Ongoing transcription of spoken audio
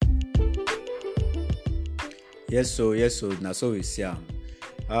Yes, so now so we see am.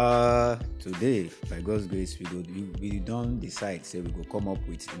 Today, by God's grace, we don't decide say we go come up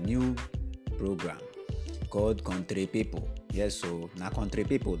with a new program called Country People. Yes, so now Country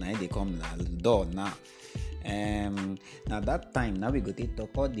People now they come na door now. Now that time now we go to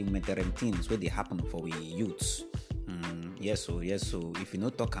talk all the material things where they happen for we youths. Yes, so if you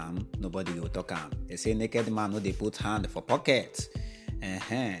no talk am, nobody will talk am. They say naked man no they put hand for pocket.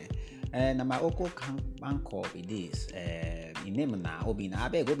 Na my Oko Banko be this. In name na Obina.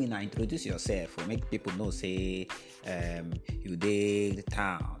 Abeg Obina, introduce yourself or make people know say you dey the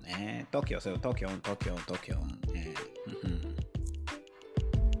town. Talk yourself, talk your own.